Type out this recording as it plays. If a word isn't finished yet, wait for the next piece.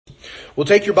Well,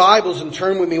 take your Bibles and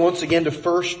turn with me once again to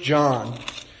 1 John.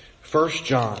 1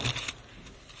 John.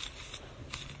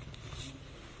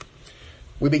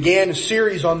 We began a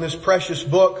series on this precious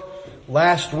book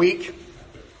last week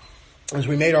as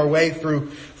we made our way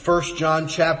through 1 John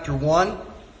chapter 1.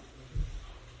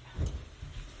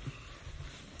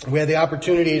 We had the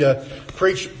opportunity to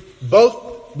preach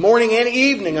both morning and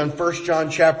evening on 1 John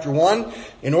chapter 1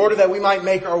 in order that we might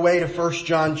make our way to 1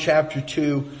 John chapter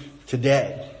 2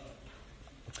 today.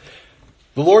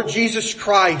 The Lord Jesus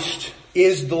Christ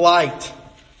is the light,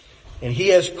 and He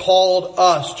has called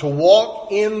us to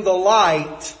walk in the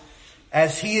light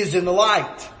as He is in the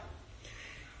light.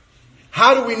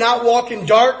 How do we not walk in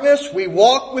darkness? We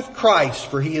walk with Christ,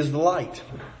 for He is the light.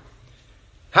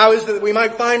 How is it that we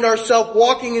might find ourselves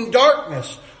walking in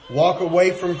darkness? Walk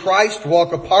away from Christ,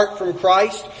 walk apart from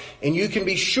Christ, and you can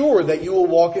be sure that you will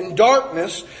walk in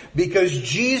darkness because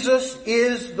Jesus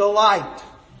is the light.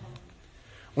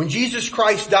 When Jesus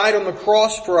Christ died on the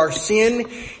cross for our sin,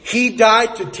 He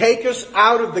died to take us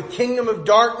out of the kingdom of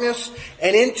darkness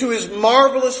and into His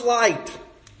marvelous light.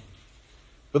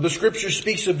 But the Scripture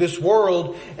speaks of this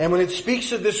world, and when it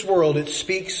speaks of this world, it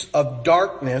speaks of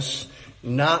darkness,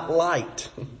 not light.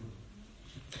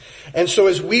 And so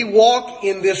as we walk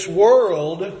in this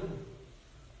world,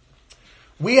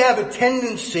 we have a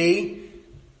tendency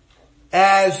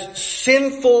as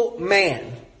sinful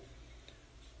man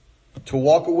to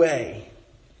walk away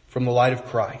from the light of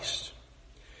Christ.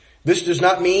 This does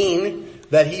not mean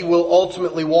that He will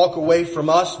ultimately walk away from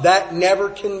us. That never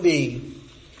can be.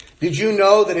 Did you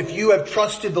know that if you have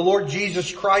trusted the Lord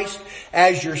Jesus Christ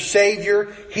as your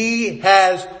Savior, He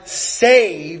has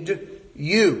saved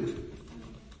you?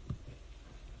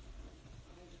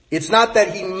 It's not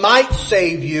that He might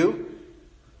save you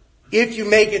if you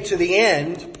make it to the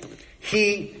end.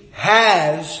 He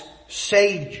has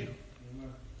saved you.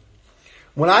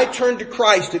 When I turned to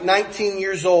Christ at 19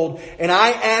 years old and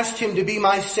I asked Him to be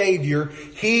my Savior,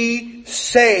 He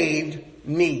saved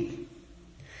me.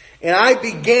 And I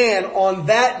began on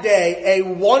that day a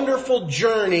wonderful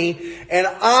journey, and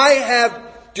I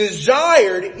have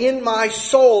desired in my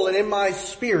soul and in my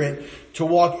spirit to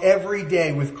walk every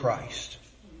day with Christ.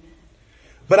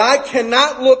 But I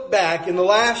cannot look back in the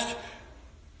last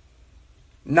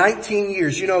 19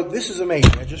 years. You know, this is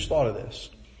amazing. I just thought of this.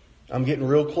 I'm getting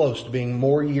real close to being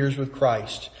more years with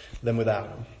Christ than without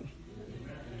Him.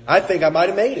 I think I might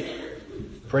have made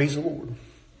it. Praise the Lord.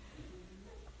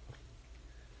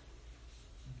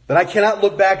 But I cannot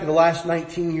look back at the last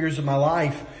 19 years of my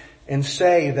life and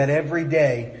say that every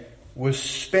day was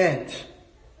spent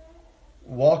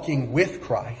walking with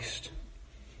Christ.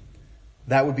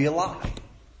 That would be a lie.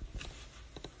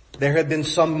 There have been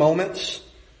some moments,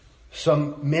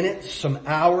 some minutes, some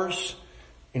hours,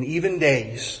 and even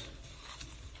days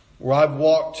where I've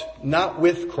walked not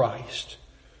with Christ,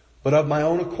 but of my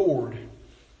own accord,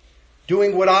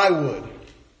 doing what I would,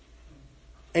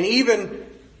 and even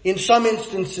in some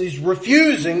instances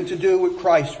refusing to do what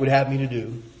Christ would have me to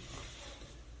do.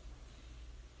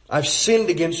 I've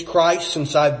sinned against Christ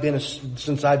since I've been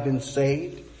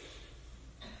saved.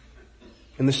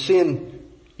 And the sin,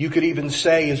 you could even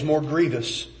say, is more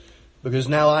grievous because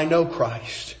now I know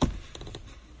Christ.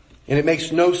 And it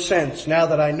makes no sense now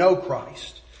that I know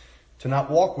Christ to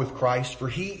not walk with Christ, for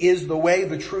He is the way,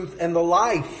 the truth, and the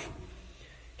life.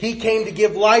 He came to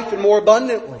give life and more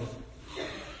abundantly.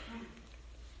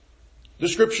 The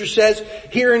Scripture says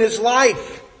here in His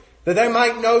life that they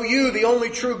might know You, the only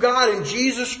true God, and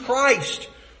Jesus Christ,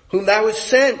 whom Thou hast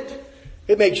sent.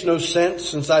 It makes no sense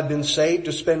since I've been saved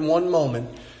to spend one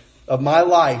moment of my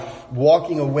life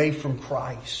walking away from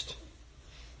Christ.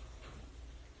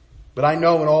 But I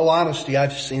know in all honesty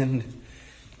I've sinned.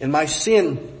 And my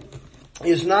sin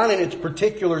is not in its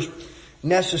particulars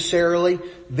necessarily.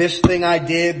 This thing I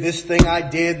did, this thing I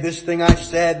did, this thing I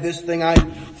said, this thing I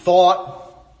thought.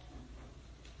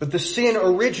 But the sin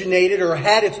originated or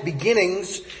had its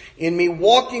beginnings in me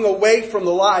walking away from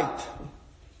the light.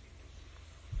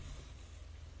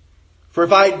 For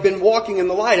if I had been walking in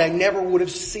the light, I never would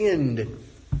have sinned.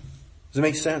 Does it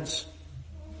make sense?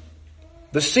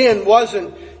 The sin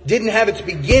didn't have its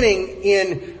beginning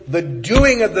in the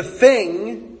doing of the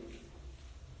thing,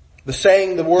 the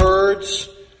saying the words,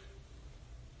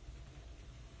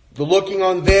 the looking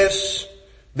on this,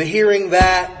 the hearing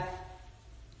that.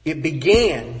 It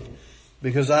began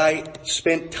because I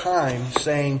spent time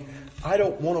saying, I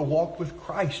don't want to walk with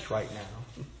Christ right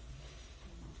now.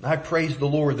 I praise the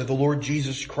Lord that the Lord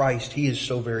Jesus Christ, He is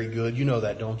so very good. You know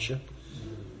that, don't you?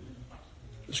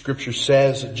 The Scripture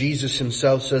says, Jesus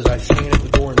Himself says, I stand at the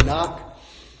door and knock.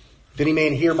 If any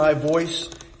man hear my voice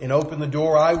and open the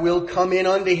door, I will come in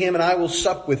unto him and I will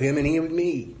sup with him and he with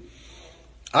me.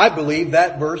 I believe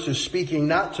that verse is speaking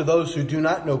not to those who do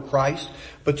not know Christ,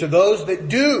 but to those that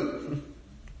do.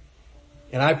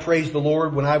 And I praise the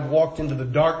Lord when I've walked into the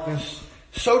darkness,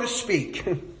 so to speak.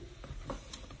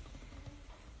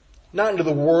 Not into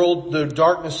the world, the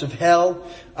darkness of hell.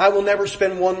 I will never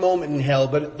spend one moment in hell,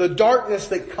 but the darkness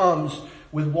that comes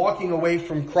with walking away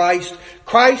from Christ,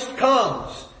 Christ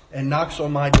comes and knocks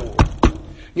on my door.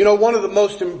 You know, one of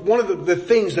the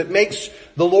things that makes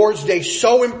the Lord's Day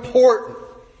so important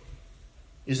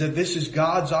is that this is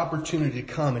God's opportunity to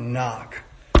come and knock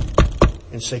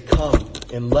and say, come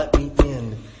and let me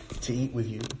in to eat with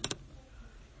you.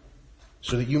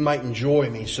 So that you might enjoy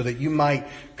me, so that you might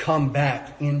come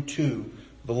back into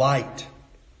the light.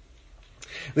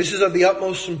 This is of the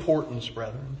utmost importance,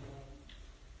 brethren,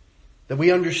 that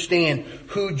we understand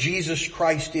who Jesus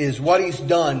Christ is, what He's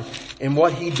done, and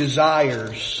what He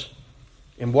desires,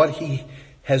 and what He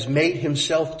has made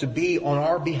Himself to be on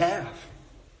our behalf.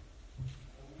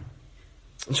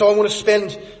 And so I want to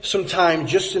spend some time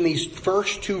just in these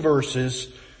first two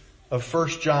verses of 1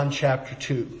 John chapter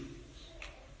 2.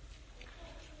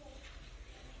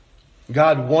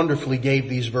 God wonderfully gave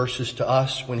these verses to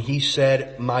us when He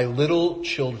said, my little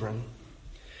children,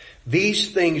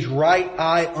 these things write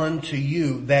I unto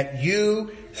you, that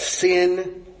you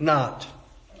sin not.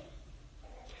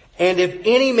 And if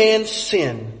any man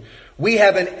sin, we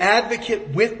have an advocate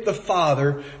with the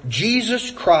Father,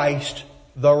 Jesus Christ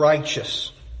the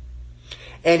righteous.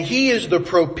 And He is the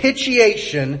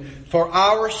propitiation for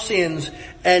our sins,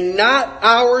 and not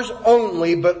ours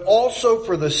only, but also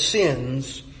for the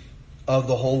sins of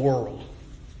the whole world.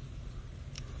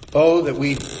 Oh, that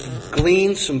we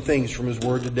glean some things from His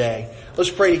Word today. Let's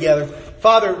pray together.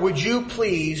 Father, would you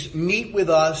please meet with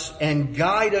us and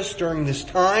guide us during this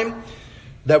time,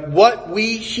 that what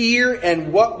we hear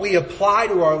and what we apply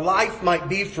to our life might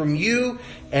be from you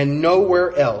and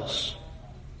nowhere else.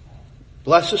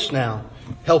 Bless us now.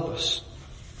 Help us.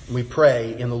 We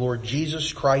pray in the Lord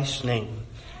Jesus Christ's name.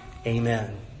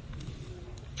 Amen.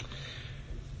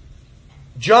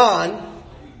 John,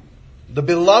 the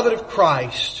beloved of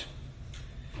Christ,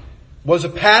 was a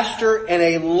pastor and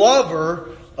a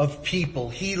lover of people.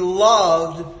 He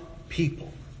loved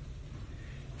people.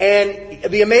 And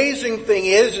the amazing thing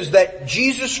is that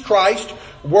Jesus Christ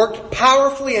worked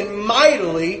powerfully and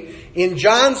mightily in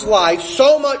John's life,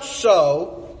 so much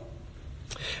so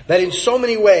that in so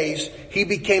many ways he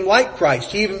became like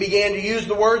Christ. He even began to use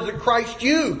the words that Christ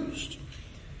used.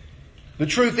 The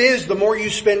truth is, the more you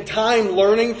spend time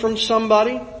learning from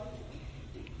somebody,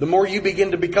 the more you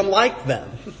begin to become like them.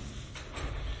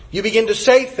 You begin to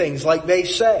say things like they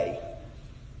say.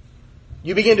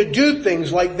 You begin to do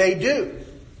things like they do.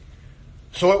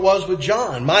 So it was with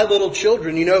John. My little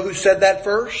children, you know who said that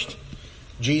first?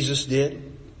 Jesus did.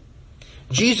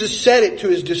 Jesus said it to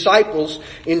His disciples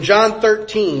in John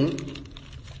 13.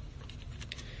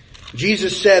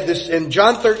 Jesus said this, and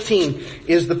John 13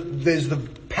 is the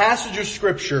passage of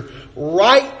Scripture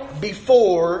right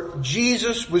before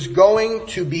Jesus was going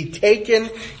to be taken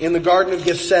in the Garden of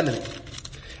Gethsemane.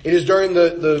 It is during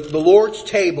the Lord's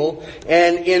table,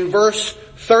 and in verse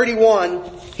 31,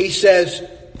 He says,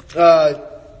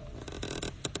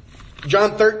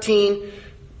 John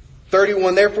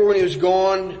 13:31, therefore when He was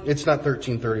gone, it's not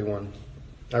 13:31.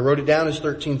 I wrote it down as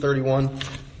 13:31,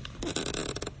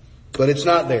 but it's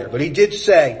not there. But He did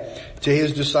say to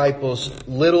His disciples,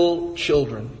 little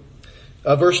children.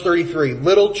 Verse 33,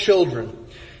 little children,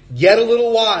 yet a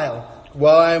little while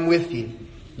I am with you.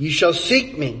 Ye shall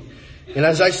seek me. And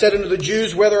as I said unto the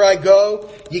Jews, whither I go,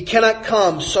 ye cannot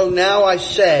come. So now I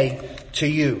say to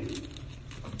you,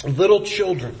 little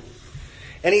children.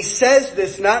 And He says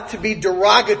this not to be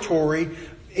derogatory.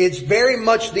 It's very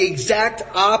much the exact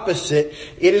opposite.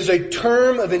 It is a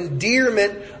term of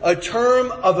endearment, a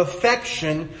term of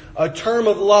affection, a term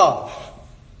of love.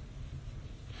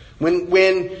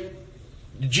 When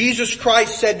Jesus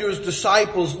Christ said to His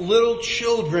disciples, little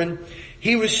children,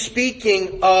 He was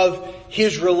speaking of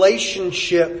His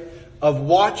relationship of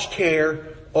watch care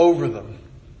over them.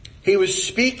 He was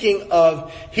speaking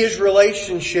of His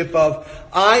relationship of,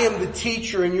 I am the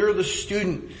teacher and you're the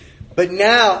student, but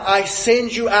now I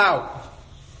send you out.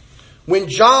 When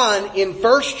John, in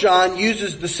 1 John,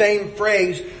 uses the same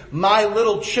phrase, my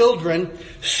little children,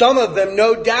 some of them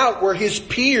no doubt were His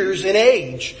peers in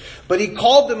age, but He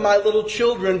called them my little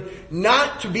children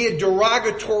not to be a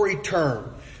derogatory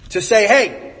term, to say,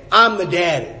 hey, I'm the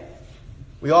daddy.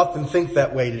 We often think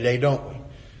that way today, don't we?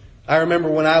 I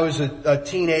remember when I was a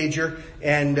teenager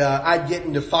and I'd get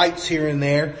into fights here and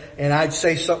there, and I'd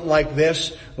say something like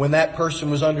this when that person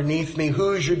was underneath me: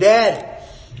 "Who's your daddy?"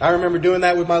 I remember doing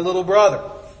that with my little brother.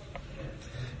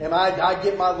 And I'd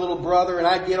get my little brother and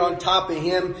I'd get on top of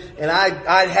him and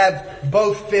I'd have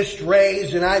both fists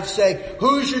raised and I'd say,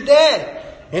 "Who's your daddy?"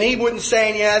 And he wouldn't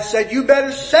say anything. I said, "You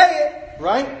better say it,"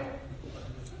 right?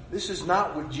 This is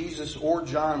not what Jesus or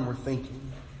John were thinking.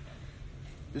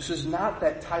 This is not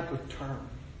that type of term.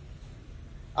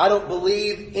 I don't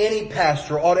believe any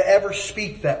pastor ought to ever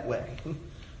speak that way.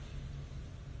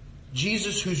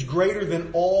 Jesus, who's greater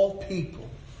than all people,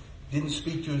 didn't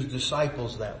speak to his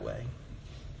disciples that way.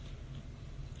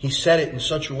 He said it in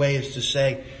such a way as to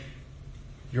say,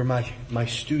 "You're my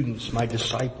students, my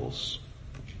disciples.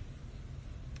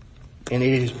 And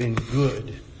it has been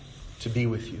good to be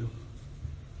with you."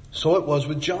 So it was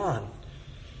with John.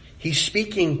 He's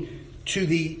speaking to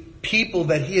the people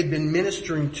that he had been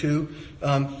ministering to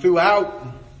throughout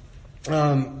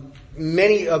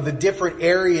many of the different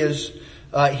areas.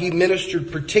 He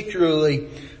ministered particularly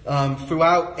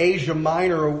throughout Asia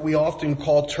Minor, we often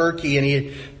call Turkey, and he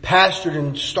had pastored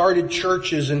and started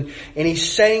churches, and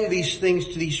he's saying these things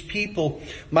to these people: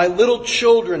 "My little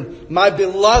children, my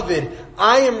beloved,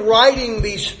 I am writing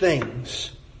these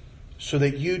things so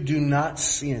that you do not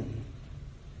sin."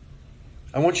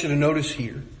 I want you to notice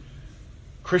here,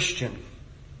 Christian,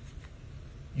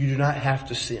 you do not have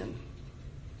to sin.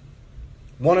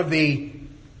 One of the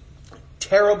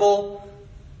terrible,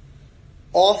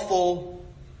 awful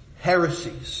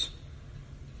heresies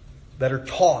that are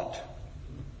taught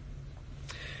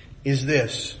is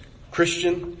this: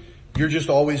 Christian, you're just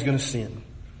always going to sin.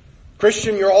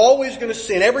 Christian, you're always going to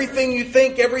sin. Everything you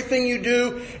think, everything you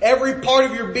do, every part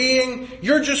of your being,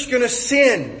 you're just going to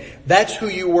sin. That's who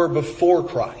you were before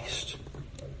Christ.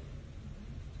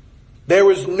 There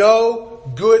was no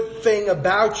good thing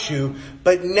about you,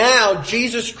 but now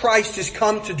Jesus Christ has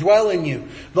come to dwell in you.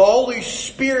 The Holy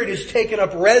Spirit has taken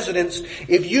up residence.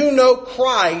 If you know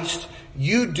Christ,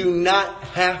 you do not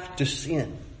have to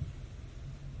sin.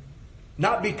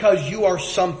 Not because you are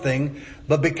something,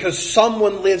 but because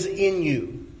someone lives in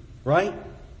you. Right?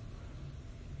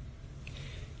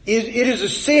 It is a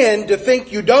sin to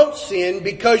think you don't sin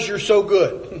because you're so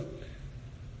good.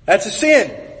 That's a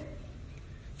sin.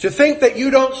 To think that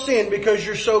you don't sin because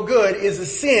you're so good is a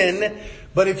sin,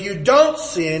 but if you don't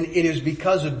sin, it is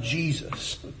because of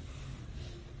Jesus.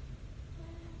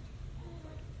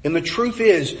 And the truth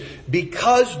is,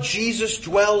 because Jesus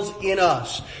dwells in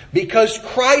us, because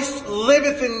Christ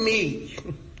liveth in me,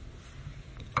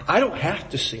 I don't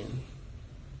have to sin.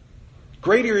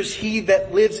 Greater is He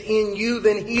that lives in you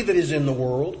than he that is in the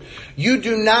world. You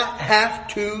do not have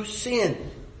to sin.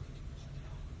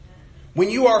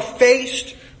 When you are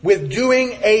faced with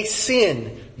doing a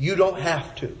sin, you don't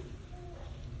have to.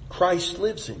 Christ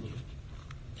lives in you.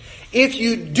 If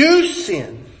you do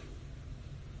sin,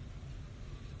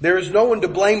 there is no one to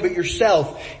blame but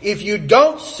yourself. If you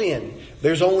don't sin,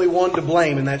 there's only one to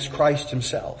blame, and that's Christ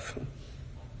Himself.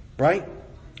 Right?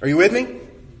 Are you with me?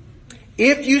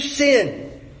 If you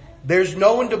sin, there's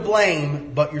no one to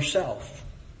blame but yourself.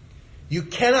 You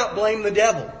cannot blame the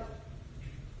devil.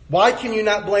 Why can you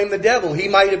not blame the devil? He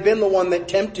might have been the one that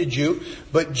tempted you,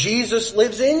 but Jesus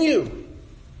lives in you.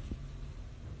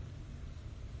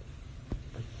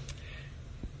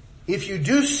 If you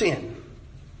do sin,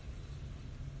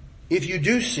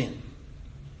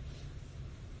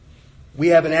 we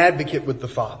have an advocate with the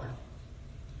Father.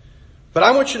 But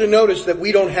I want you to notice that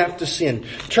we don't have to sin.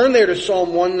 Turn there to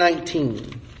Psalm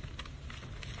 119.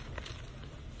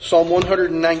 Psalm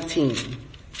 119.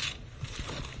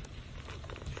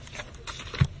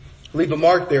 Leave a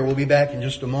mark there. We'll be back in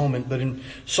just a moment. But in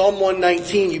Psalm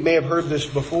 119, you may have heard this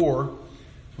before.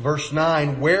 Verse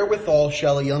 9, wherewithal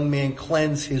shall a young man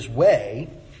cleanse his way?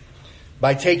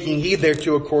 By taking heed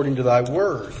thereto according to thy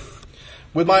word.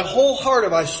 With my whole heart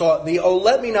have I sought thee. O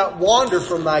let me not wander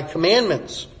from thy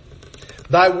commandments.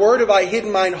 Thy word have I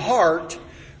hidden mine heart,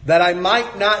 that I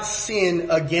might not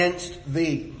sin against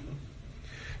thee.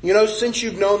 You know, since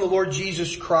you've known the Lord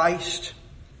Jesus Christ,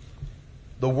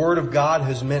 the word of God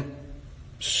has meant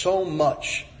so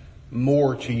much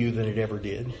more to you than it ever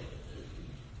did.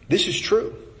 This is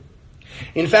true.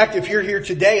 In fact, if you're here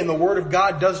today and the word of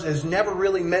God has never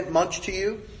really meant much to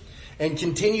you and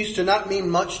continues to not mean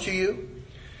much to you,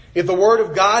 if the word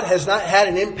of God has not had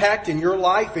an impact in your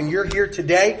life and you're here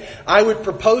today, I would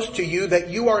propose to you that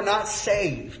you are not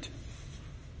saved.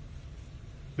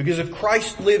 Because if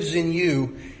Christ lives in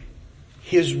you,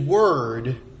 His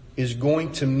word is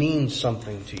going to mean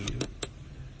something to you.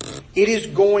 It is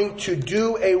going to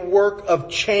do a work of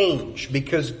change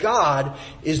because God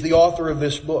is the author of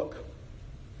this book.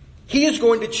 He is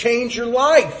going to change your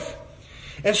life.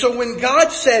 And so when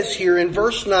God says here in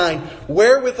verse 9,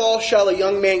 wherewithal shall a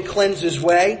young man cleanse his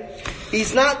way?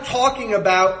 He's not talking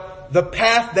about the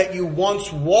path that you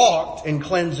once walked and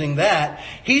cleansing that.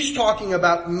 He's talking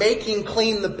about making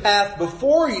clean the path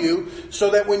before you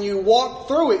so that when you walk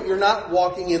through it, you're not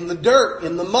walking in the dirt,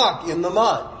 in the muck, in the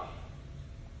mud.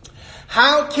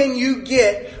 How can you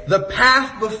get the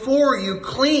path before you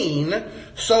clean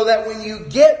so that when you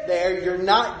get there, you're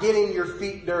not getting your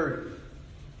feet dirty?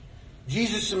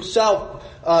 Jesus himself,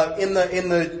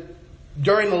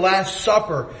 during the Last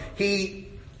Supper, he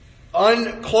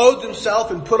unclothed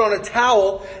himself and put on a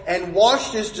towel and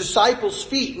washed his disciples'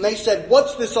 feet. And they said,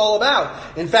 what's this all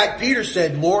about? In fact, Peter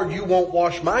said, Lord, you won't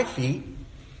wash my feet.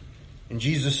 And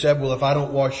Jesus said, well, if I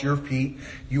don't wash your feet,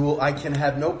 I can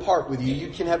have no part with you. You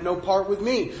can have no part with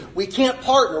me. We can't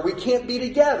partner. We can't be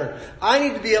together. I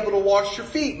need to be able to wash your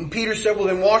feet. And Peter said, well,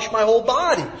 then wash my whole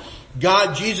body.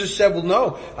 Jesus said, well,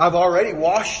 no, I've already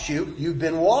washed you. You've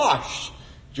been washed.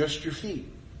 Just your feet.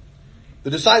 The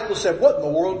disciples said, what in the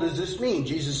world does this mean?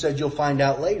 Jesus said, you'll find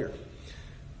out later.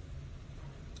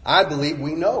 I believe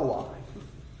we know why.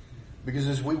 Because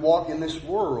as we walk in this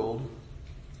world,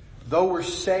 though we're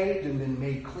saved and been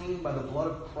made clean by the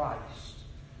blood of Christ,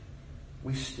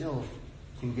 we still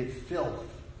can get filth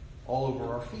all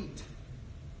over our feet.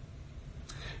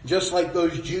 Just like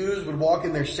those Jews would walk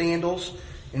in their sandals,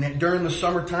 and during the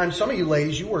summertime, some of you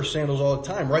ladies, you wear sandals all the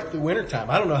time, right through wintertime.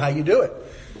 I don't know how you do it.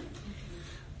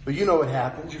 But you know what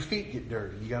happens. Your feet get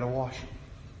dirty. You gotta wash them.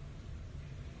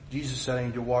 Jesus said, I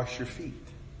need to wash your feet.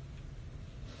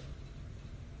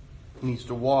 He needs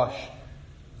to wash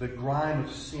the grime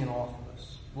of sin off of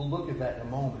us. We'll look at that in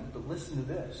a moment, but listen to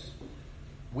this.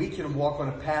 We can walk on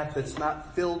a path that's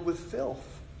not filled with filth.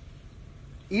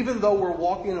 Even though we're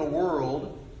walking in a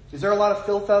world, is there a lot of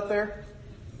filth out there?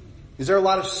 Is there a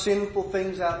lot of sinful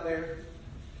things out there?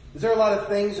 Is there a lot of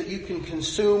things that you can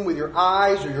consume with your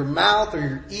eyes or your mouth or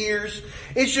your ears?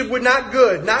 Not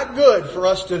good for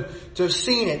us to have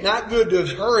seen it, not good to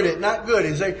have heard it, not good.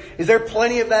 Is there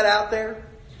plenty of that out there?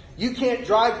 You can't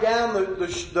drive down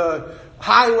the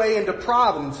highway into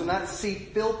Providence and not see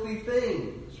filthy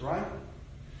things, right?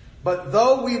 But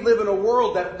though we live in a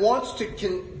world that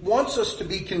wants us to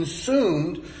be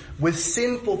consumed with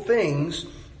sinful things,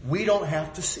 we don't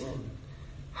have to sin.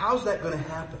 How's that going to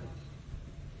happen?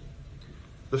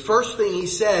 The first thing he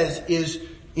says is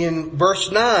in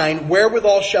verse 9,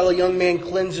 wherewithal shall a young man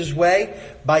cleanse his way?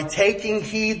 By taking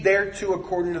heed thereto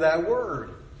according to thy word.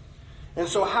 And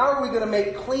so how are we going to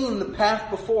make clean the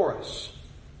path before us?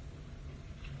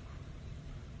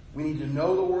 We need to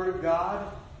know the Word of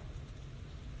God.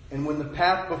 And when the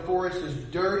path before us is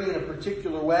dirty in a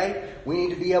particular way, we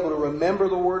need to be able to remember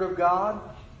the Word of God.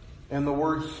 And the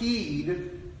word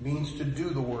heed means to do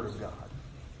the Word of God.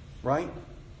 Right?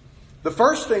 The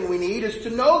first thing we need is to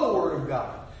know the Word of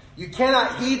God. You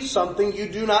cannot heed something you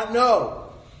do not know.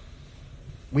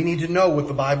 We need to know what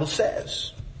the Bible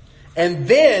says. And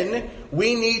then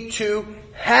we need to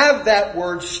have that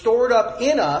word stored up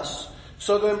in us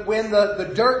so that when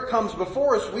the dirt comes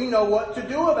before us, we know what to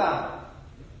do about it.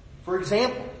 For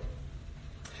example,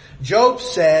 Job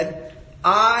said,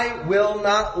 I will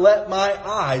not let my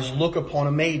eyes look upon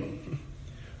a maiden.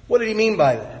 What did he mean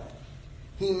by that?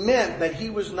 He meant that he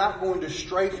was not going to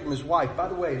stray from his wife. By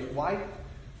the way, his wife,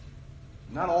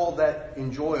 not all that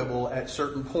enjoyable at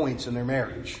certain points in their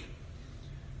marriage.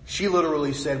 She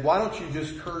literally said, why don't you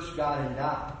just curse God and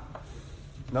die?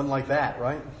 Nothing like that,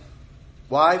 right?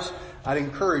 Wives, I'd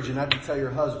encourage you not to tell your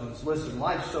husbands, listen,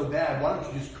 life's so bad, why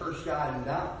don't you just curse God and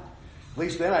die? At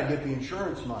least then I'd get the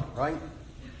insurance money, right?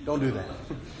 Don't do that.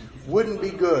 Wouldn't be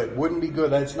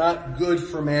good. That's not good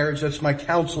for marriage. That's my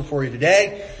counsel for you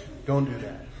today. Don't do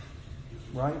that.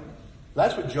 Right?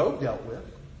 That's what Job dealt with.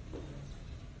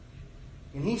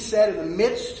 And he said in the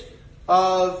midst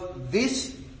of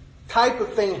this type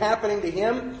of thing happening to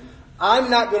him, I'm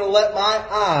not going to let my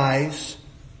eyes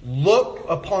look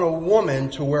upon a woman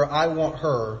to where I want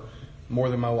her more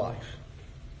than my wife.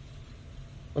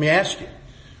 Let me ask you,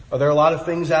 are there a lot of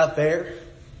things out there,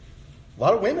 a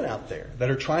lot of women out there that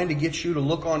are trying to get you to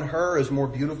look on her as more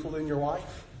beautiful than your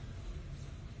wife?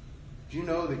 Do you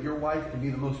know that your wife can be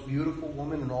the most beautiful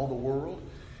woman in all the world?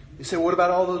 You say, what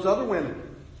about all those other women?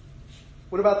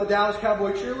 What about the Dallas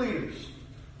Cowboy cheerleaders?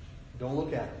 Don't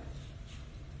look at her.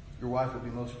 Your wife will be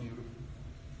most beautiful.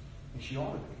 And she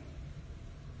ought to be.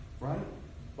 Right?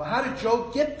 Well, how did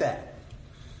Job get that?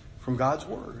 From God's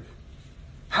Word.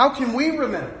 How can we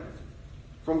remember?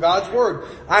 from God's Word.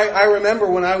 I remember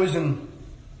when I was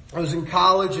in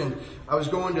college and I was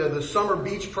going to the Summer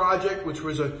Beach Project, which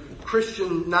was a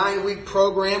Christian 9-week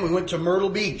program. We went to Myrtle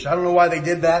Beach. I don't know why they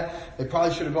did that. They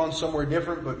probably should have gone somewhere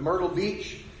different, but Myrtle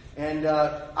Beach. And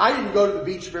I didn't go to the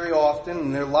beach very often,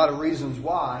 and there are a lot of reasons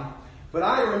why. But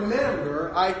I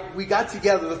remember we got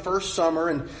together the first summer,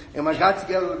 and I got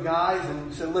together with guys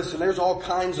and said, listen, there's all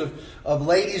kinds of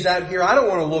ladies out here. I don't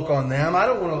want to look on them. I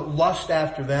don't want to lust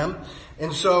after them.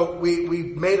 And so we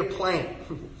made a plan.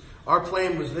 Our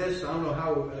plan was this. I don't know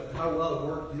how well it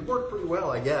worked. It worked pretty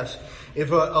well, I guess.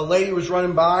 If a lady was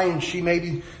running by and she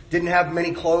maybe didn't have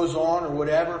many clothes on or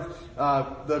whatever,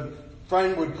 the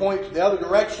friend would point to the other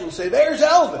direction and say, there's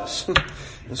Elvis.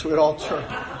 And so we'd all turn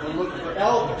and look for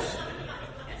Elvis.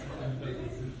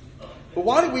 But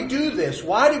why did we do this?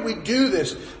 Why did we do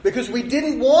this? Because we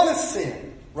didn't want to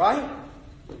sin, right?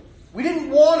 We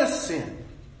didn't want to sin.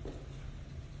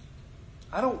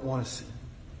 I don't want to sin.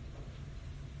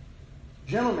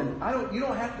 Gentlemen, you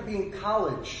don't have to be in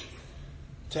college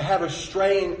to have a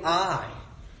straying eye.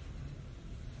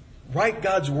 Write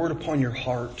God's Word upon your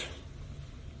heart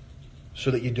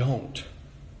so that you don't.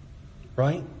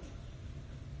 Right?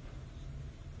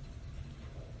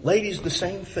 Ladies, the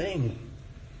same thing.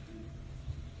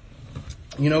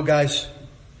 You know, guys,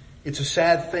 it's a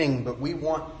sad thing, but we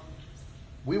want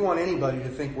anybody to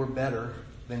think we're better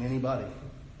than anybody.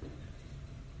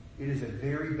 It is a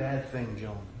very bad thing,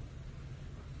 gentlemen,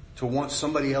 to want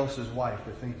somebody else's wife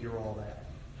to think you're all that.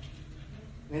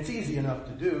 And it's easy enough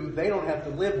to do. They don't have to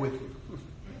live with you.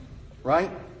 Right?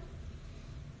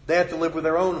 They have to live with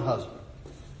their own husband.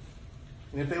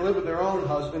 And if they live with their own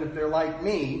husband, if they're like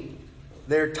me,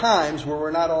 there are times where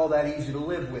we're not all that easy to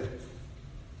live with.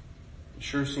 It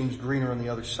sure seems greener on the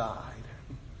other side.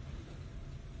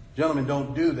 Gentlemen,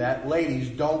 don't do that. Ladies,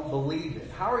 don't believe it.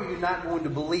 How are you not going to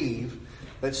believe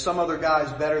that some other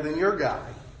guy's better than your guy?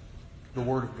 The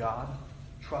Word of God.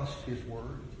 Trust His Word.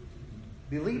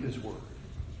 Believe His Word.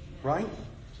 Right?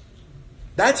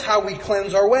 That's how we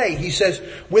cleanse our way. He says,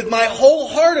 with my whole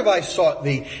heart have I sought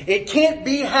Thee. It can't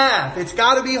be half. It's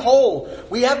got to be whole.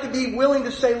 We have to be willing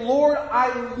to say, Lord,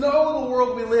 I know the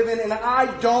world we live in and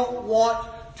I don't want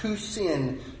to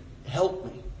sin. Help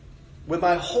me. With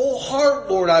my whole heart,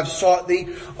 Lord, I've sought Thee.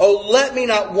 Oh, let me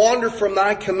not wander from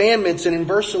Thy commandments. And in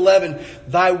verse 11,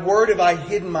 Thy word have I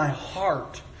hid in my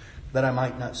heart that I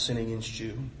might not sin against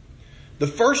You. The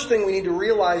first thing we need to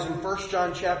realize in 1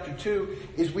 John chapter 2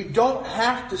 is we don't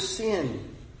have to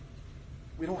sin.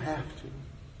 We don't have to.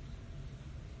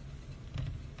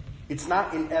 It's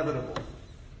not inevitable.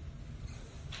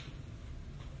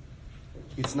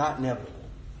 It's not inevitable.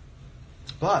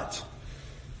 But,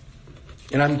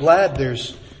 and I'm glad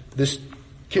there's this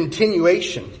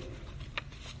continuation.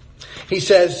 He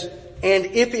says, and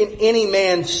if in any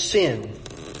man sin,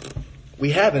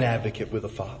 we have an advocate with the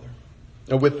Father.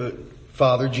 Or with the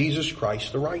Father, Jesus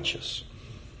Christ the righteous.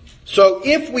 So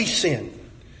if we sin,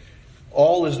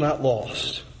 all is not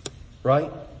lost.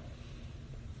 Right?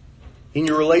 In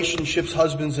your relationships,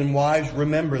 husbands and wives,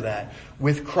 remember that.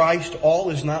 With Christ, all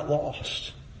is not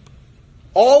lost.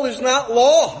 All is not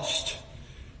lost.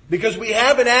 Because we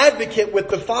have an advocate with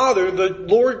the Father, the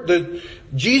Lord, the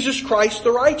Jesus Christ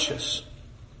the righteous.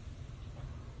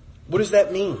 What does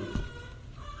that mean?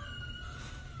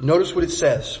 Notice what it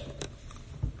says.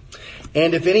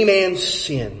 And if any man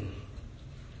sin,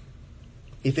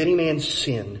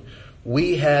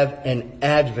 we have an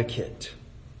advocate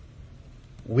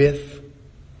with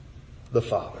the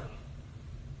Father.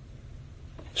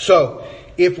 So,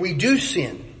 if we do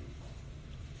sin,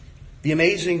 the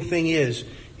amazing thing is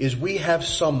we have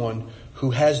someone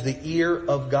who has the ear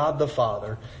of God the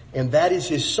Father, and that is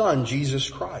His Son, Jesus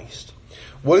Christ.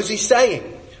 What is He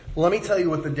saying? Well, let me tell you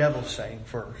what the devil's saying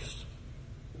first.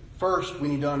 First, we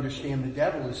need to understand the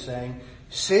devil is saying,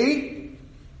 see,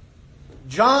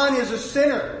 John is a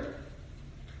sinner.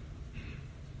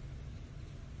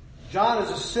 John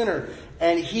is a sinner,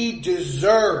 and he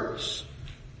deserves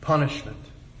punishment.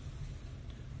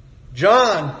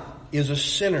 John is a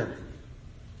sinner,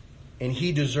 and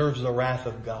he deserves the wrath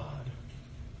of God.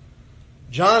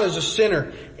 John is a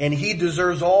sinner, and he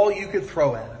deserves all you could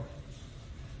throw at him.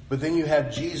 But then you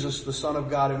have Jesus, the Son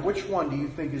of God, and which one do you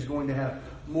think is going to have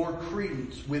more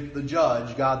credence with the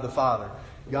judge, God the Father?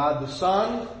 God the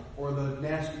Son or the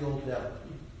nasty old devil?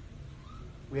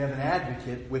 We have an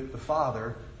advocate with the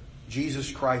Father,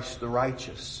 Jesus Christ the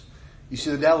righteous. You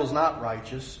see, the devil's not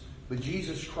righteous, but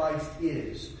Jesus Christ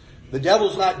is. The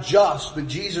devil's not just, but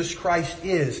Jesus Christ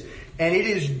is. And it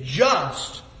is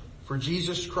just for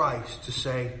Jesus Christ to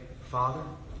say, Father,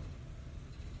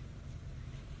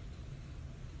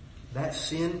 that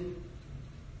sin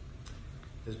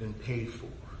has been paid for.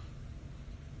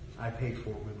 I paid for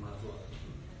it with my blood.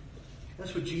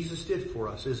 That's what Jesus did for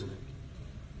us, isn't it?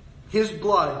 His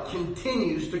blood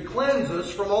continues to cleanse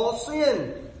us from all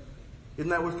sin. Isn't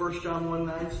that what 1 John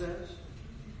 1:9 says?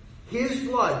 His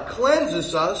blood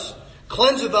cleanses us,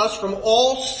 cleanseth us from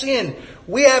all sin.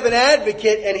 We have an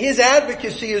advocate, and his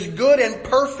advocacy is good and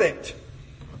perfect.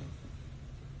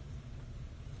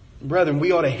 Brethren,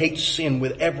 we ought to hate sin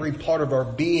with every part of our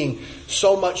being,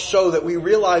 so much so that we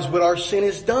realize what our sin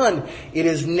has done. It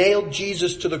has nailed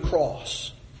Jesus to the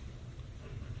cross.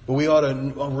 But we ought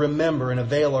to remember and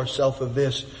avail ourselves of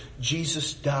this.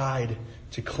 Jesus died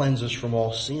to cleanse us from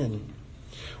all sin.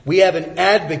 We have an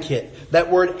advocate. That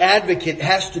word advocate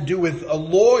has to do with a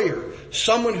lawyer,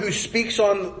 someone who speaks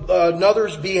on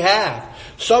another's behalf,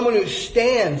 someone who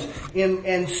stands in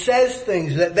and says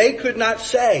things that they could not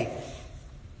say,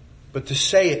 but to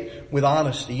say it with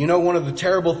honesty. You know, one of the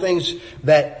terrible things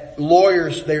that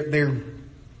lawyers, their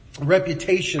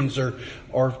reputations are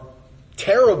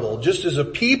terrible, just as a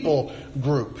people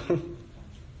group.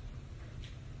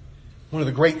 One of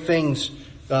the great things,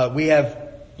 we have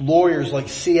lawyers like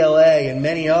CLA and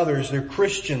many others, they're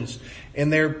Christians,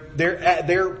 and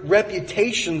their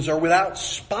reputations are without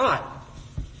spot.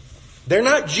 They're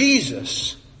not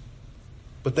Jesus,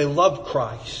 but they love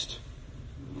Christ.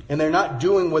 And they're not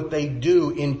doing what they do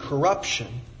in corruption.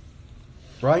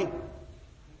 Right?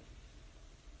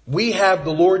 We have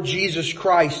the Lord Jesus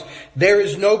Christ. There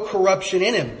is no corruption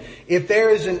in him. If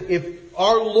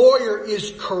our lawyer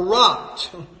is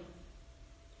corrupt,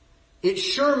 it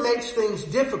sure makes things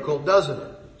difficult, doesn't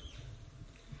it?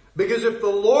 Because if the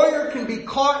lawyer can be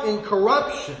caught in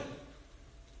corruption,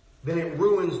 then it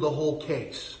ruins the whole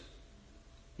case.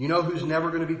 You know who's never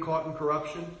going to be caught in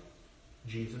corruption?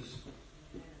 Jesus.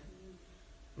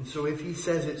 And so if he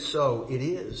says it's so, it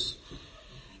is.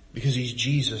 Because he's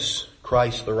Jesus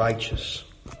Christ the righteous.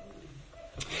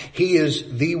 He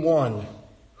is the one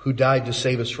who died to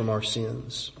save us from our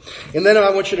sins. And then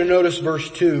I want you to notice verse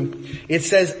 2. It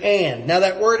says and. Now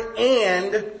that word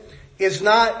and is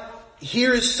not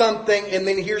here's something and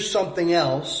then here's something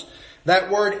else.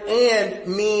 That word and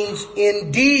means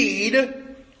indeed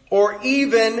or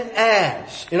even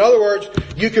as. In other words,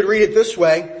 you could read it this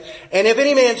way. And if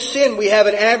any man sin, we have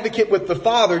an advocate with the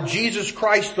Father, Jesus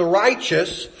Christ the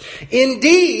righteous.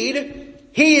 Indeed,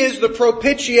 he is the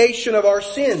propitiation of our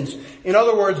sins. In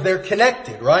other words, they're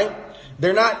connected, right?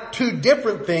 They're not two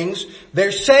different things.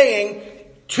 They're saying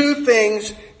two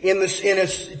things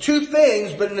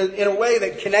but in a way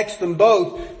that connects them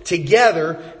both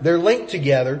together. They're linked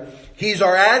together. He's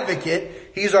our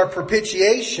advocate. He's our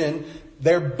propitiation.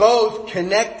 They're both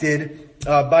connected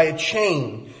by a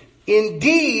chain.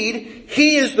 Indeed,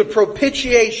 he is the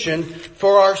propitiation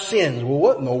for our sins. Well,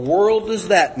 what in the world does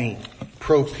that mean?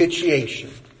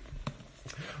 Propitiation.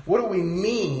 What do we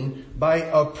mean by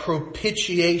a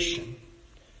propitiation?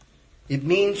 It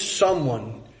means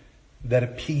someone that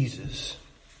appeases.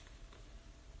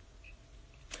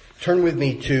 Turn with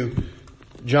me to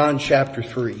John chapter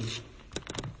 3.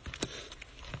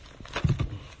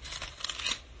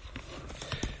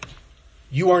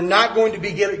 You are not going to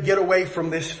get away from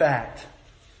this fact.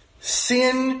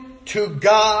 Sin to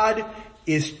God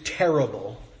is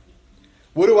terrible.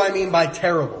 What do I mean by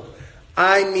terrible?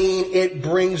 I mean it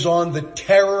brings on the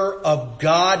terror of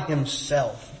God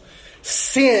himself.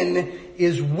 Sin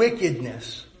is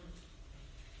wickedness.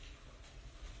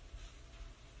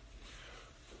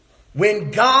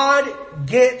 When God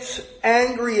gets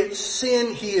angry at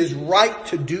sin, he is right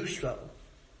to do so.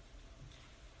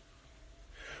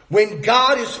 When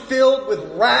God is filled with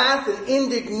wrath and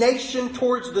indignation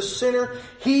towards the sinner,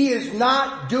 he is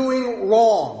not doing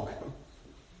wrong.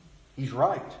 He's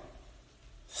right.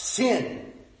 Sin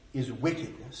is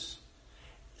wickedness.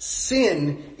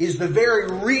 Sin is the very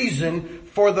reason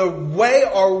for the way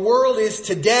our world is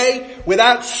today.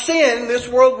 Without sin, this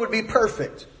world would be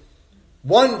perfect.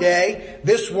 One day,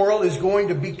 this world is going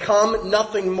to become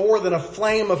nothing more than a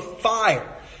flame of fire.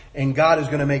 And God is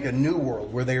going to make a new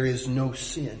world where there is no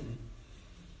sin.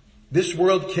 This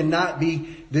world can't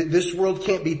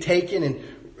be taken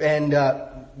and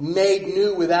made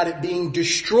new without it being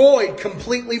destroyed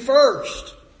completely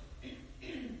first.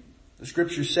 The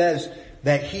scripture says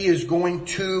that he is going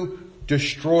to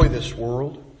destroy this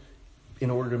world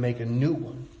in order to make a new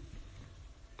one.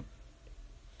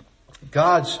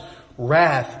 God's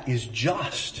wrath is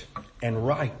just and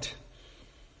right.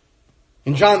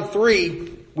 In John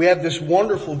 3, we have this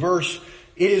wonderful verse.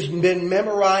 It has been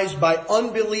memorized by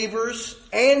unbelievers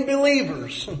and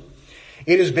believers.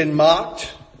 It has been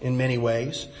mocked in many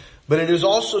ways. But it is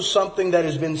also something that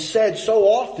has been said so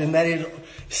often that it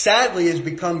sadly has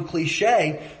become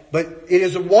cliche, but it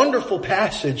is a wonderful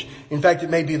passage. In fact, it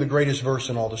may be the greatest verse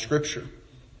in all the Scripture.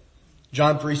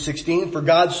 John 3:16, for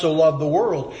God so loved the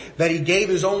world that he gave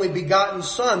his only begotten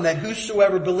Son, that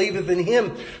whosoever believeth in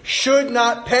him should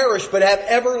not perish but have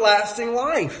everlasting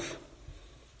life.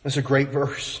 That's a great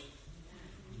verse.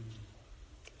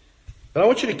 But I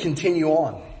want you to continue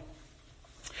on.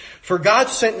 For God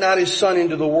sent not his Son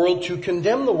into the world to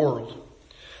condemn the world,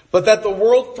 but that the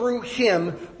world through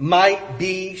him might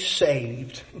be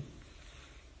saved.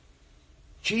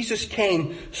 Jesus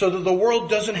came so that the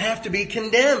world doesn't have to be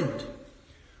condemned.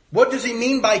 What does he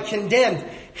mean by condemned?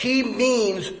 He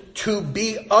means to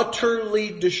be utterly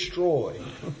destroyed.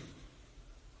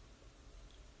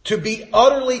 To be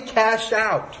utterly cast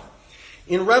out.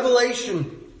 In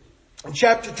Revelation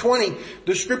chapter 20,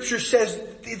 the Scripture says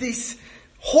these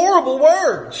horrible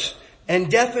words.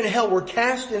 And death and hell were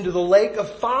cast into the lake of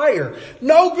fire.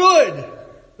 No good!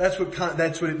 That's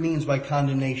what it means by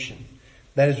condemnation.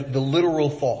 That is the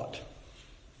literal thought.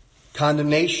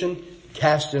 Condemnation,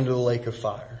 cast into the lake of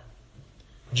fire.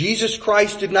 Jesus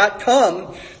Christ did not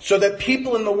come so that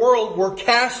people in the world were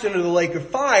cast into the lake of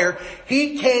fire.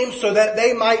 He came so that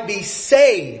they might be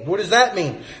saved. What does that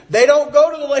mean? They don't go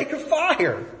to the lake of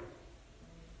fire.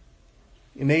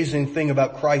 The amazing thing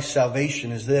about Christ's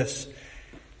salvation is this.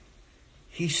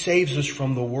 He saves us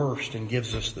from the worst and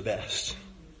gives us the best.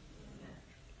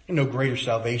 There's no greater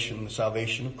salvation than the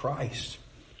salvation of Christ.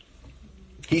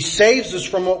 He saves us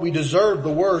from what we deserve,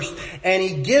 the worst, and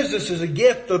he gives us as a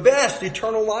gift the best,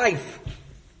 eternal life.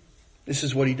 This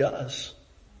is what he does.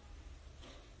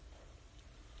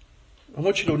 I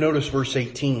want you to notice verse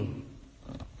 18.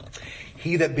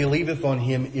 He that believeth on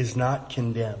him is not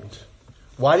condemned.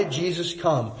 Why did Jesus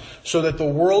come? So that the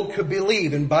world could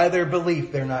believe, and by their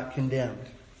belief they're not condemned.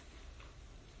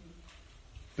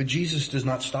 But Jesus does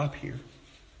not stop here.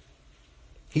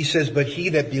 He says, but he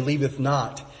that believeth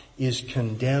not is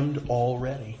condemned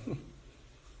already.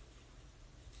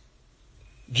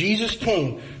 Jesus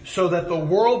came so that the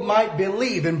world might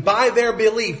believe, and by their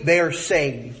belief they are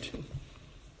saved.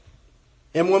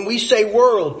 And when we say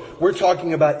world, we're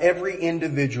talking about every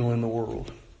individual in the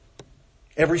world.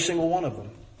 Every single one of them.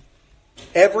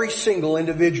 Every single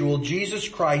individual, Jesus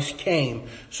Christ came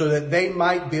so that they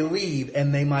might believe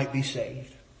and they might be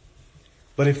saved.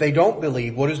 But if they don't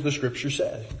believe, what does the Scripture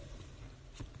say?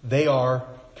 They are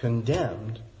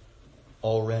condemned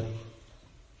already.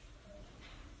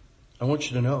 I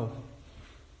want you to know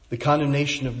the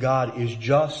condemnation of God is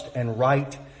just and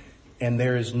right, and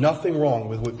there is nothing wrong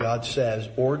with what God says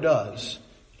or does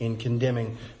in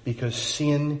condemning, because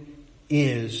sin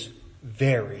is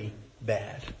very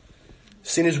bad.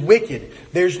 Sin is wicked.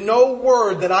 There's no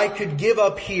word that I could give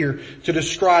up here to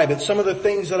describe it. Some of the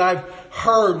things that I've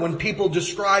heard when people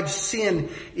describe sin,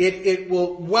 it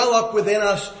will well up within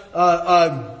us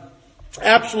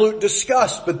absolute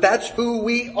disgust, but that's who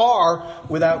we are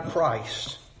without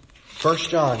Christ. 1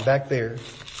 John, back there.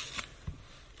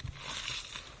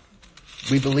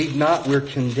 We believe not, we're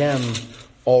condemned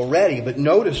already. But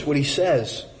notice what he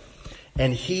says.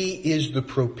 And he is the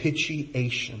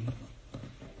propitiation.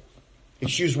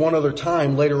 It's used one other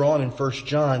time later on in 1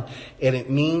 John, and it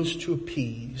means to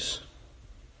appease.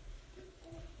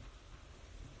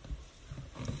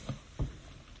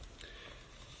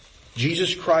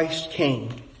 Jesus Christ came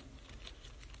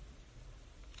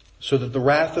so that the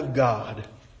wrath of God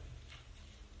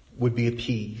would be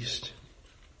appeased.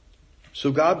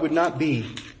 So God would not be,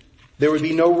 there would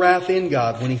be no wrath in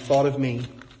God when he thought of me.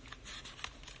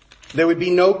 There would be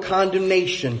no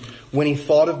condemnation when he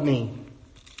thought of me.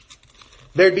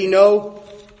 There'd be no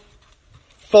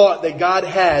thought that God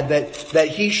had that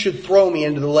he should throw me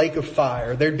into the lake of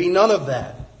fire. There'd be none of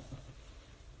that.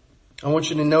 I want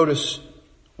you to notice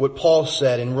what Paul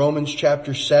said in Romans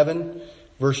chapter 7,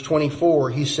 verse 24.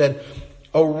 He said,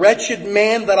 O wretched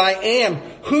man that I am,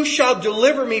 who shall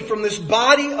deliver me from this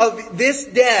body of this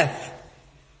death?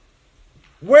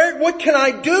 What can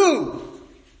I do?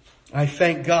 I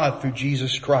thank God through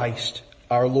Jesus Christ,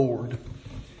 our Lord.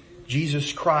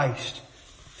 Jesus Christ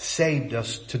saved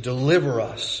us to deliver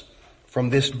us from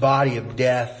this body of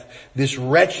death, this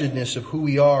wretchedness of who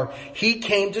we are. He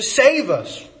came to save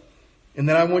us. And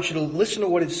then I want you to listen to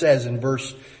what it says in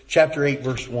chapter 8,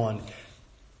 verse 1.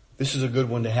 This is a good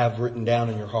one to have written down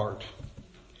in your heart.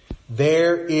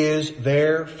 There is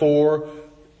therefore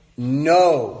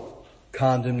no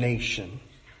condemnation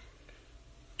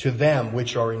to them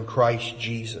which are in Christ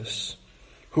Jesus,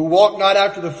 who walk not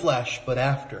after the flesh, but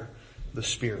after the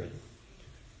Spirit.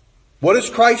 What does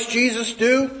Christ Jesus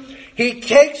do? He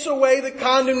takes away the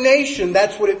condemnation.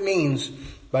 That's what it means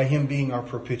by Him being our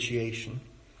propitiation.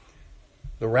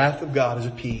 The wrath of God is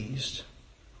appeased.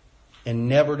 And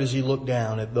never does He look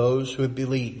down at those who have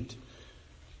believed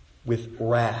with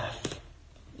wrath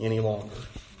any longer.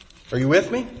 Are you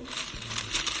with me?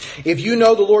 If you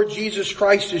know the Lord Jesus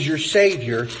Christ as your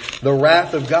Savior, the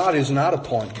wrath of God is not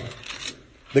upon you.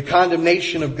 The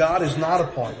condemnation of God is not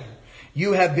upon you.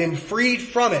 You have been freed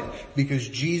from it because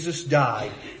Jesus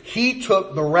died. He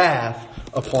took the wrath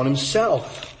upon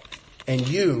Himself, and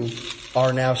you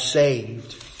are now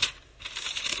saved.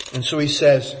 And so He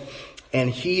says, and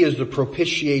He is the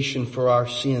propitiation for our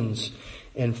sins.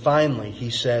 And finally, He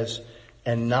says,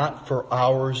 and not for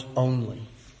ours only,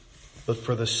 but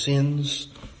for the sins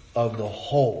of the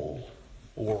whole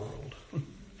world.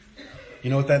 You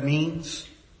know what that means?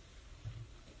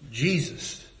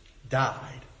 Jesus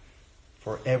died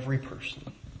for every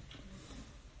person.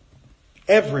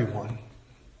 Everyone.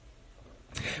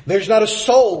 There's not a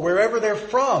soul, wherever they're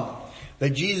from,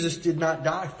 that Jesus did not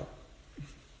die for.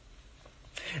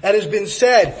 It has been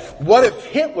said, what if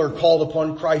Hitler called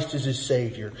upon Christ as his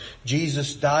Savior?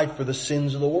 Jesus died for the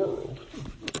sins of the world.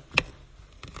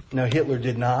 No, Hitler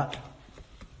did not.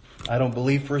 I don't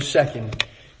believe for a second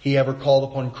he ever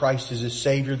called upon Christ as his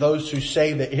Savior. Those who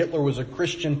say that Hitler was a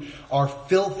Christian are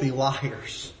filthy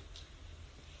liars.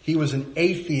 He was an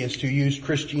atheist who used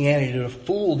Christianity to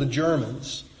fool the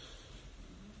Germans.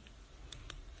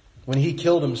 When he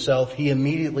killed himself, he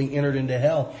immediately entered into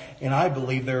hell. And I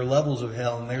believe there are levels of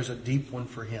hell, and there's a deep one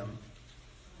for him.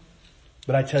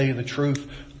 But I tell you the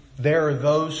truth, there are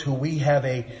those who we have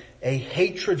a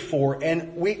hatred for,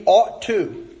 and we ought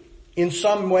to. In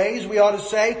some ways, we ought to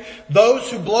say,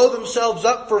 those who blow themselves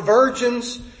up for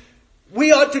virgins,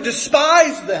 we ought to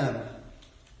despise them.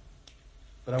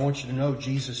 But I want you to know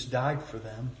Jesus died for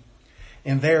them.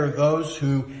 And there are those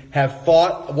who have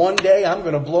thought, one day I'm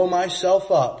going to blow myself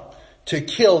up to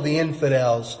kill the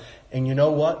infidels. And you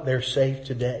know what? They're saved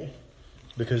today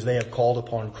because they have called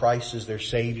upon Christ as their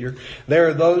Savior. There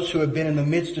are those who have been in the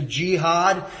midst of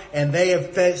jihad and they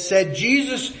have said,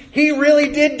 Jesus, He really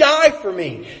did die for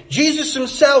me. Jesus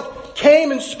Himself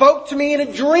came and spoke to me in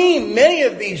a dream. Many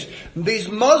of these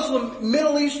Muslim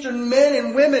Middle Eastern men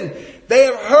and women, they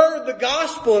have heard the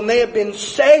gospel and they have been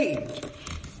saved.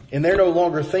 And they're no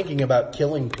longer thinking about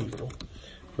killing people,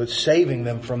 but saving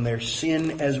them from their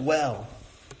sin as well.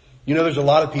 You know, there's a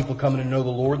lot of people coming to know the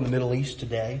Lord in the Middle East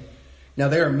today. Now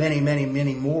there are many, many,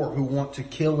 many more who want to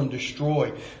kill and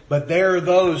destroy. But there are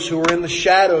those who are in the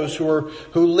shadows, who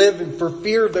live for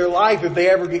fear of their life if they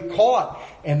ever get caught.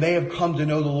 And they have come to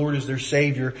know the Lord as their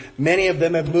Savior. Many of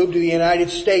them have moved to the United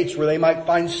States where they might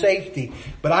find safety.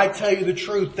 But I tell you the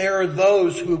truth, there are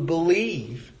those who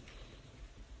believe.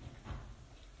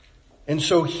 And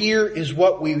so here is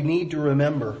what we need to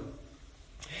remember.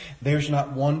 There's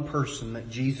not one person that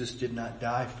Jesus did not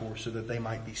die for so that they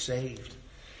might be saved.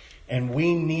 And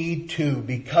we need to,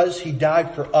 because He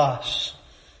died for us,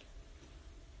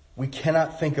 we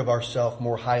cannot think of ourselves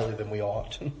more highly than we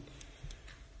ought.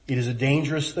 It is a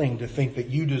dangerous thing to think that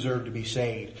you deserve to be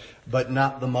saved, but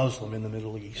not the Muslim in the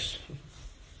Middle East.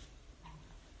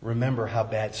 Remember how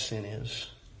bad sin is.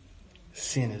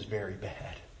 Sin is very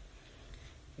bad.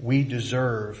 We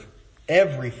deserve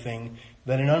everything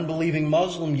that an unbelieving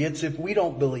Muslim gets if we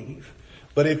don't believe.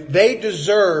 But if they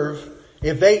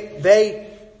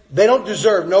don't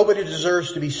deserve, nobody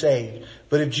deserves to be saved.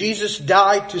 But if Jesus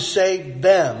died to save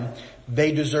them,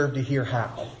 they deserve to hear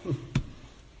how.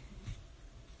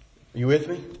 Are you with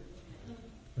me?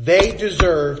 They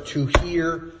deserve to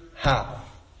hear how.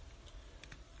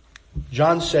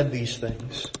 John said these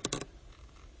things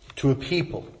to a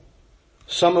people,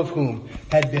 some of whom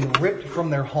had been ripped from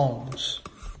their homes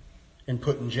and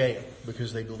put in jail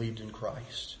because they believed in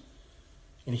Christ.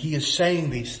 And he is saying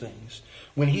these things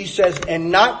when he says,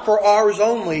 and not for ours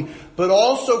only, but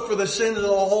also for the sins of the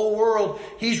whole world.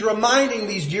 He's reminding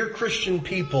these dear Christian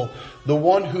people, the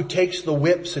one who takes the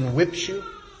whips and whips you,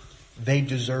 they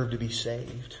deserve to be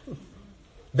saved.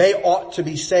 They ought to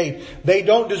be saved. They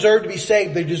don't deserve to be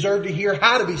saved. They deserve to hear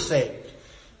how to be saved.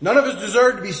 None of us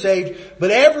deserve to be saved, but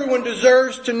everyone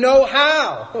deserves to know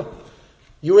how.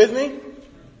 You with me?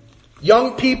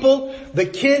 Young people, the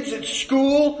kids at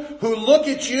school who look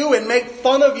at you and make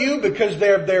fun of you because of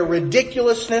their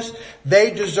ridiculousness, they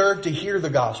deserve to hear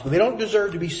the gospel. They don't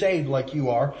deserve to be saved like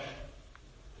you are,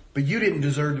 but you didn't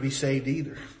deserve to be saved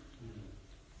either.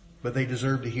 But they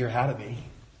deserve to hear how to be.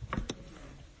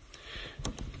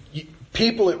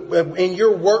 People in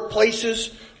your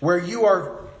workplaces where you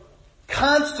are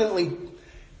constantly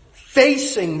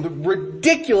facing the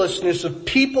ridiculousness of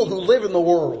people who live in the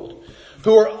world,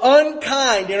 who are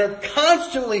unkind and are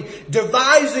constantly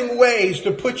devising ways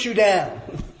to put you down,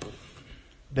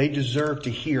 they deserve to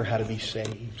hear how to be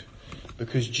saved.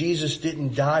 Because Jesus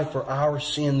didn't die for our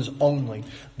sins only,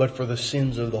 but for the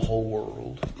sins of the whole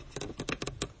world.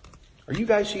 Are you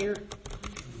guys here?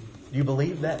 Do you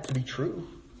believe that to be true?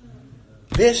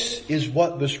 This is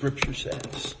what the Scripture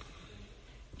says.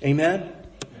 Amen?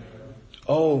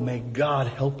 Oh, may God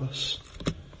help us.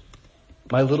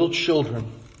 My little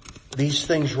children, these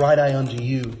things write I unto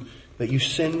you, that you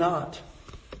sin not.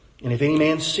 And if any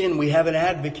man sin, we have an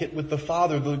advocate with the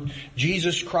Father,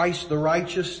 Jesus Christ the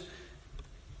righteous.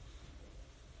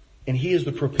 And He is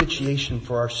the propitiation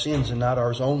for our sins, and not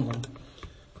ours only,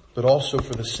 but also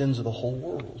for the sins of the whole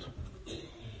world.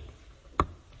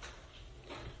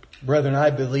 Brethren,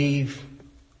 I believe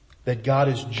that God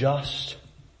is just.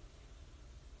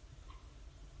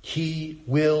 He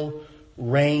will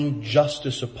rain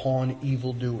justice upon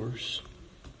evildoers.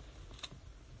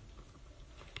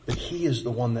 But He is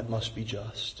the one that must be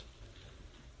just.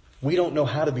 We don't know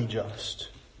how to be just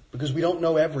because we don't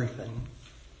know everything.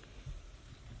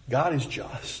 God is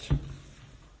just.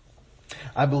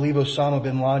 I believe Osama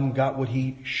bin Laden got what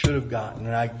he should have gotten,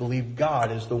 and I believe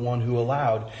God is the one who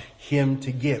allowed him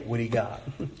to get what he got.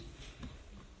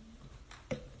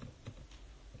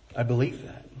 I believe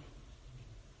that.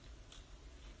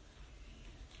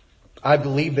 I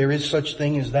believe there is such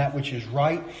thing as that which is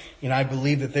right, and I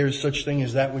believe that there is such thing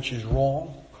as that which is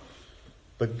wrong.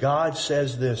 But God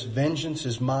says this, vengeance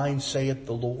is mine, saith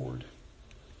the Lord.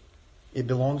 It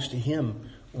belongs to Him.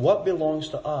 What belongs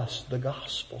to us? The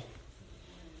gospel.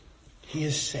 He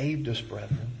has saved us,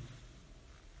 brethren.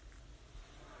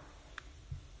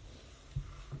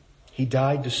 He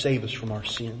died to save us from our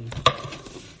sin.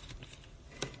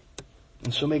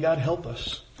 And so may God help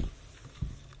us.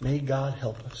 May God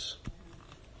help us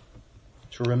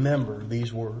to remember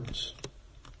these words.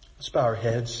 Let's bow our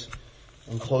heads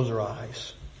and close our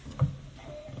eyes.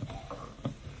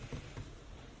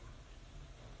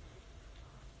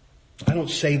 I don't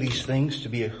say these things to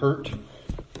be a hurt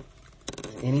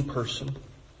to any person.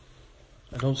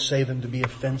 I don't say them to be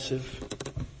offensive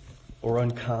or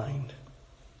unkind.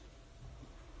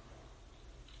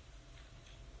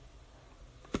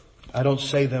 I don't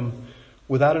say them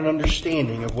without an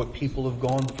understanding of what people have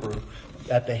gone through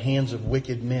at the hands of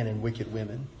wicked men and wicked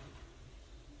women.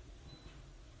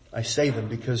 I say them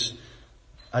because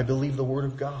I believe the Word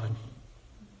of God.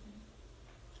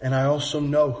 And I also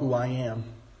know who I am.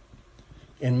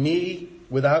 And me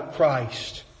without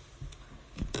Christ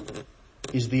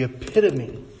is the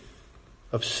epitome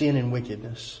of sin and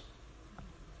wickedness.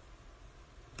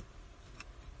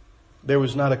 There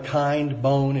was not a kind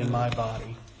bone in my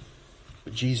body,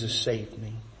 but Jesus saved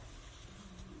me.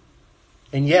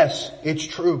 And yes, it's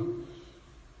true.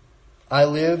 I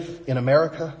live in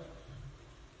America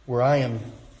where I am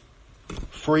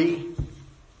free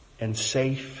and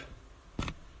safe.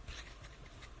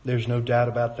 There's no doubt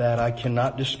about that. I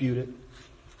cannot dispute it.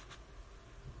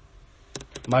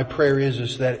 My prayer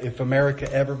is that if America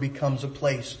ever becomes a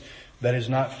place that is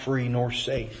not free nor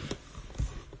safe,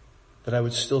 that I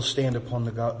would still stand upon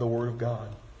the Word of God.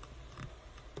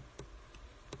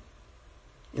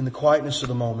 In the quietness of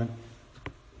the moment,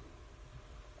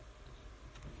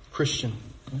 Christian,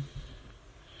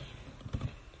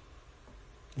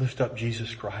 lift up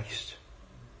Jesus Christ.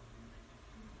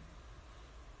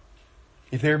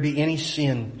 If there be any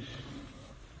sin,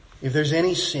 if there's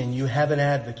any sin, you have an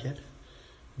advocate.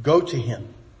 Go to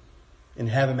Him and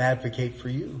have Him advocate for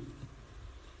you.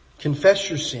 Confess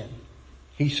your sin.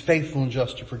 He's faithful and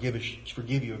just to forgive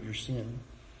you of your sin.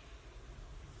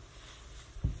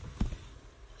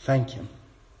 Thank Him.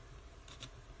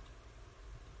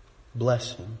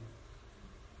 Bless Him.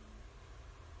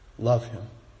 Love Him.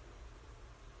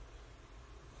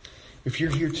 If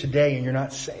you're here today and you're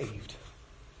not saved,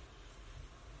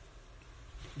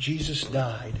 Jesus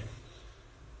died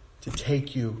to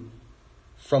take you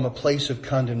from a place of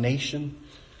condemnation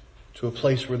to a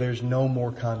place where there's no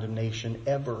more condemnation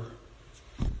ever.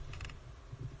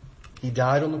 He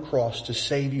died on the cross to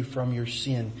save you from your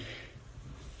sin.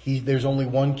 There's only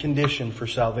one condition for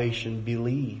salvation.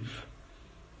 Believe.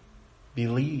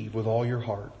 Believe with all your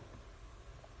heart.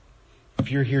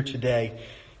 If you're here today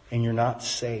and you're not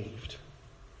saved,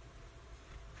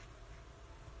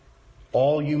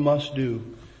 all you must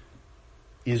do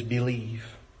is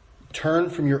believe. Turn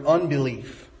from your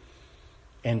unbelief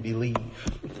and believe.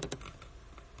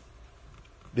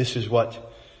 This is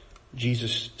what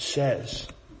Jesus says.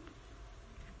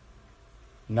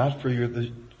 Not for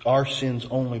our sins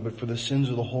only, but for the sins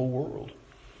of the whole world.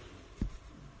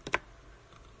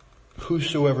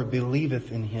 whosoever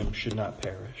believeth in him should not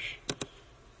perish.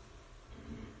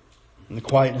 In the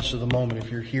quietness of the moment, if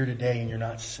you're here today and you're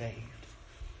not saved,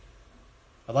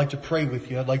 I'd like to pray with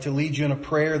you. I'd like to lead you in a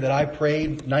prayer that I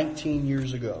prayed 19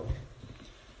 years ago.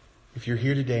 If you're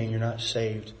here today and you're not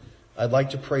saved, I'd like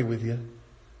to pray with you.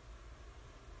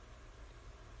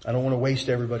 I don't want to waste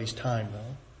everybody's time,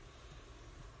 though.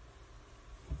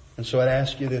 And so I'd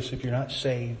ask you this: if you're not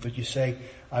saved, but you say,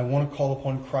 I want to call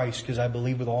upon Christ because I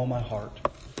believe with all my heart,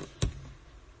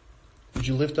 would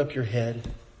you lift up your head,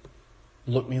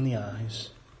 look me in the eyes,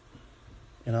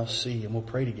 and I'll see, and we'll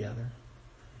pray together.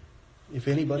 If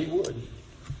anybody would.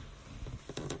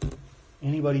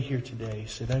 Anybody here today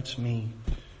say, that's me.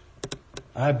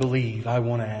 I believe. I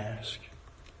want to ask.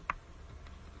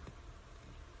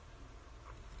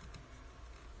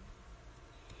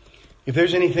 If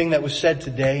there's anything that was said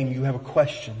today and you have a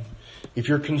question, if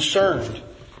you're concerned,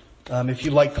 if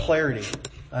you like clarity,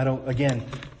 again,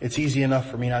 it's easy enough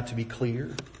for me not to be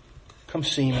clear. Come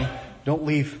see me. Don't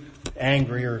leave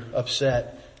angry or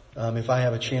upset if I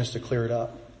have a chance to clear it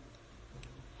up.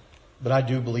 But I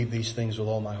do believe these things with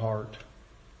all my heart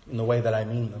in the way that I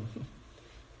mean them.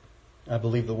 I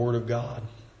believe the Word of God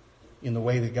in the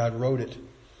way that God wrote it.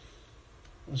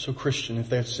 And so Christian, if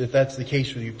that's the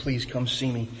case with you, please come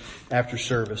see me after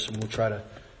service and we'll try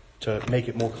to make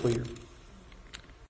it more clear.